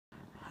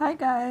Hi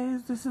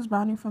guys, this is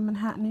Brownie from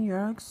Manhattan, New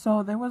York.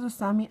 So there was a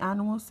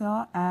semi-annual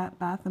sale at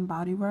Bath and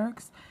Body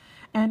Works,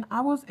 and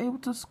I was able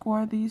to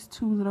score these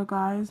two little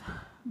guys.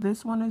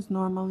 This one is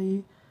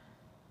normally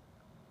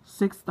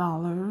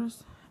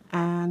 $6,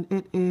 and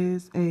it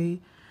is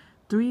a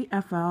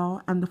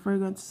 3FL, and the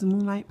fragrance is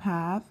Moonlight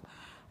Path,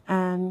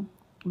 and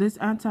this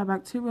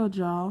antibacterial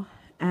gel,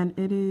 and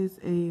it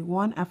is a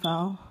 1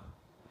 FL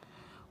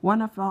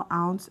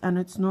ounce, and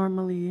it's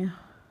normally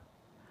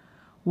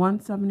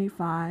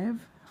 $175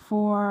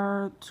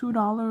 for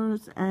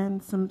 $2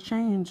 and some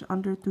change,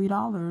 under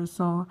 $3.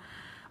 So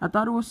I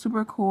thought it was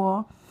super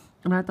cool,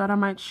 and I thought I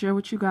might share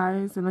with you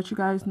guys and let you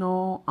guys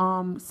know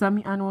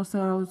semi-annual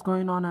sale is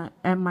going on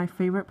at my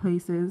favorite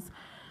places,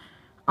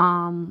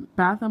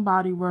 Bath and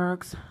Body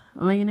Works,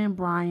 Lane and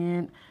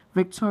Bryant,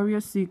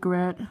 Victoria's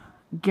Secret,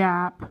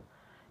 Gap,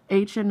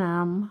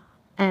 H&M,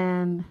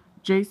 and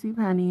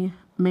JCPenney,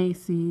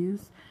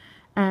 Macy's.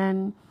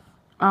 And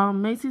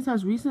Macy's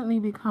has recently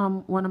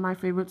become one of my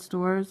favorite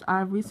stores.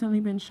 I've recently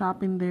been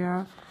shopping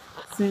there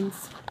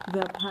since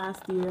the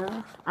past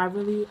year. I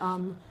really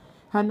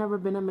had never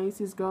been a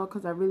Macy's girl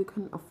because I really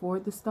couldn't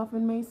afford the stuff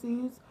in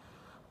Macy's.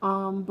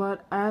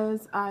 But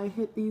as I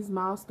hit these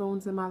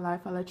milestones in my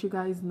life, I'll let you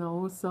guys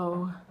know.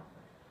 So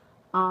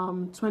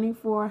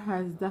 24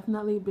 has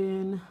definitely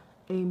been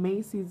a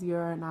Macy's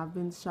year, and I've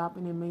been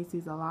shopping in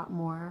Macy's a lot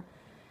more.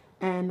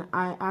 And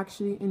I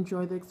actually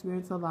enjoy the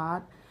experience a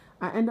lot.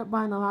 I end up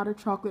buying a lot of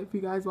chocolate. If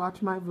you guys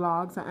watch my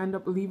vlogs, I end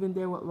up leaving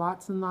there with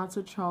lots and lots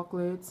of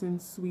chocolates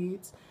and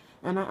sweets.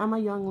 And I am a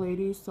young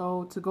lady,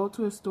 so to go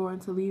to a store and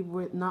to leave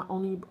with not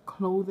only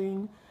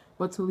clothing,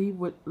 but to leave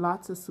with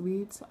lots of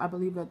sweets, I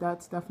believe that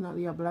that's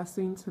definitely a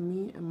blessing to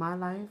me in my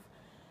life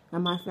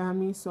and my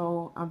family.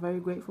 So I'm very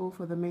grateful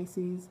for the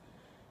Macy's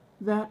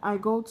that I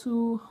go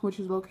to, which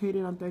is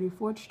located on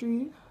 34th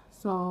Street.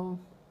 So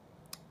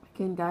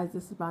again, guys,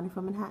 this is Brownie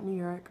from Manhattan, New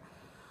York.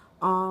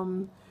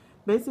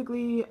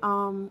 Basically,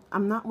 I'm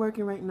not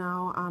working right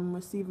now. I'm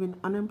receiving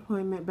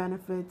unemployment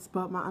benefits,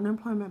 but my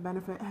unemployment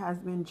benefit has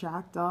been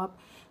jacked up.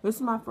 This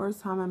is my first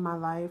time in my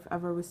life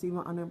ever receiving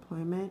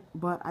unemployment,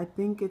 but I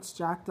think it's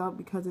jacked up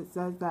because it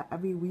says that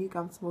every week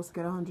I'm supposed to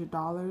get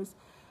 $100.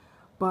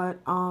 But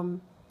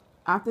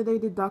after they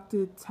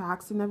deducted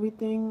tax and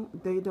everything,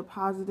 they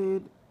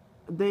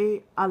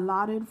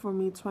allotted for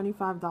me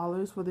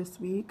 $25 for this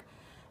week.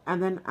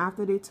 And then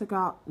after they took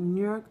out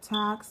New York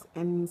tax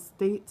and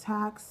state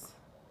tax,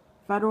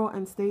 federal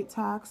and state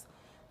tax,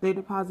 they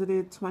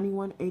deposited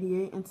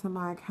 $21.88 into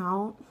my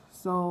account.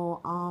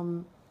 So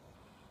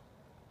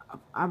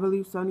I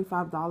believe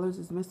 $75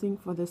 is missing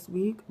for this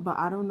week, but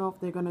I don't know if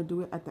they're gonna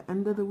do it at the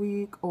end of the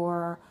week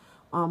or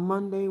on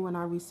Monday when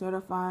I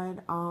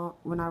recertified.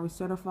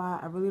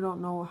 I really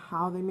don't know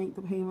how they make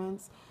the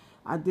payments.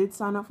 I did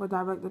sign up for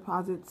direct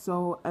deposit,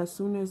 so as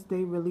soon as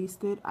they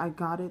released it, I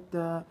got it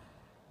the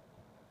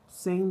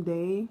same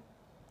day.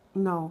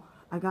 No,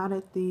 I got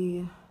it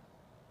the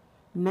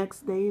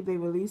next day they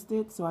released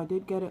it, so I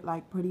did get it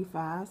like pretty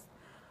fast.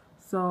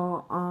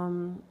 So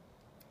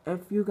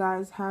if you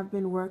guys have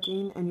been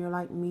working and you're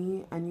like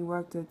me and you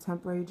worked a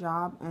temporary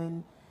job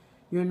and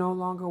you're no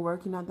longer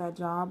working at that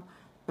job,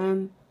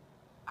 and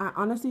I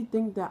honestly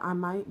think that I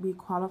might be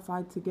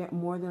qualified to get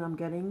more than I'm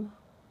getting,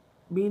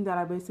 being that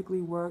I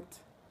basically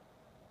worked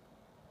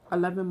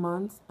 11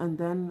 months and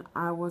then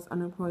I was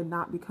unemployed,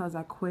 not because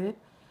I quit.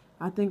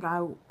 I think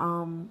I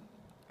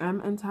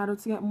am entitled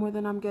to get more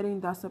than I'm getting.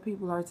 That's what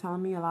people are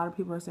telling me. A lot of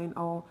people are saying,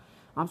 oh,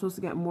 I'm supposed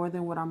to get more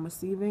than what I'm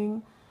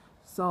receiving.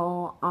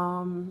 So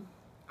I'm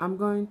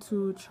going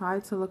to try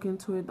to look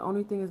into it. The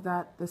only thing is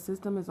that the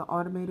system is an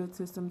automated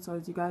system, so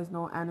as you guys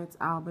know, and it's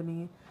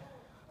Albany.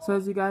 So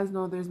as you guys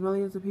know, there's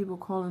millions of people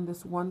calling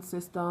this one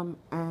system,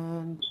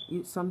 and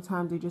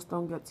sometimes they just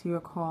don't get to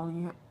your call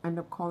and you end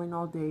up calling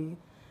all day,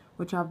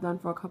 which I've done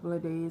for a couple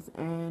of days,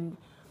 and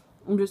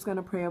I'm just going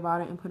to pray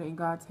about it and put it in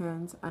God's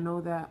hands. I know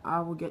that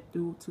I will get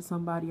through to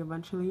somebody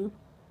eventually.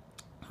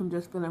 I'm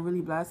just feeling really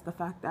blessed. The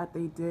fact that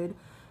they did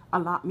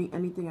allot me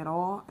anything at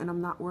all and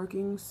I'm not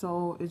working.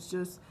 So it's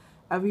just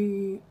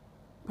every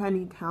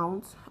penny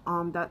counts.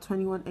 That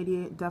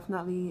 $21.88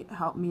 definitely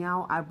helped me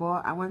out.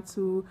 I went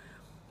to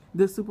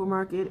the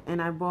supermarket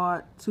and I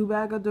bought 2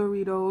 bags of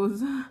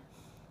Doritos.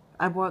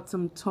 I bought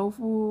some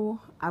tofu.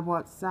 I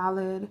bought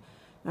salad.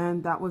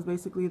 And that was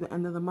basically the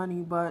end of the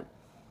money. But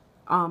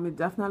it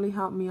definitely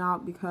helped me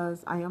out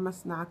because I am a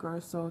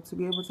snacker, so to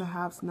be able to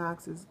have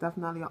snacks is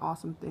definitely an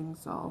awesome thing.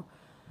 So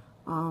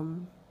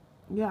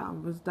yeah, I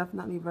was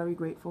definitely very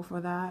grateful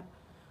for that.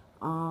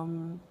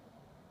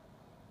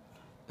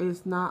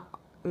 It's not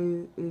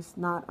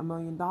 $1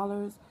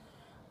 million,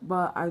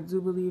 but I do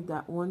believe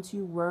that once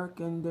you work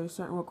and there's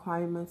certain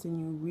requirements and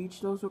you reach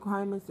those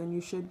requirements, then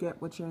you should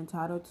get what you're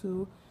entitled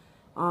to.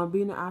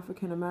 Being an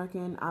African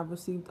American, I've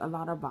received a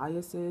lot of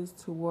biases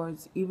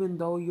towards, even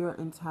though you're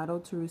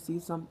entitled to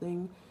receive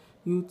something,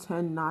 you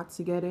tend not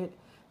to get it,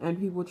 and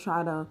people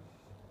try to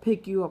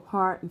pick you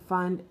apart and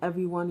find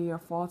every one of your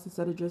faults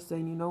instead of just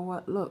saying, you know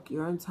what, look,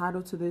 you're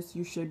entitled to this,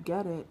 you should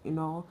get it, you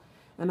know.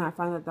 And I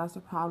find that that's a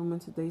problem in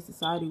today's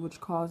society,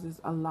 which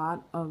causes a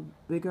lot of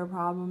bigger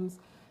problems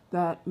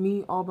that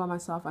me all by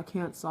myself, I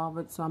can't solve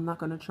it, so I'm not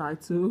going to try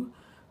to.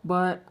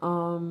 But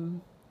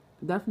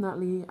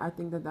definitely, I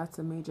think that that's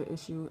a major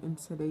issue in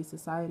today's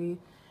society.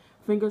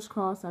 Fingers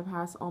crossed, I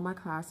passed all my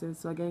classes.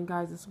 So again,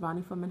 guys, this is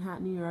Brownie from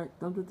Manhattan, New York.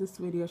 Don't do this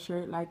video,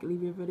 share it, like,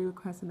 leave your video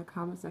request in the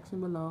comment section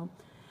below.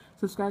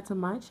 Subscribe to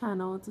my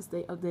channel to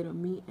stay updated with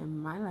me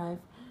and my life.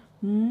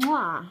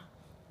 Muah!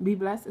 Be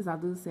blessed as I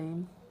do the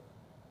same.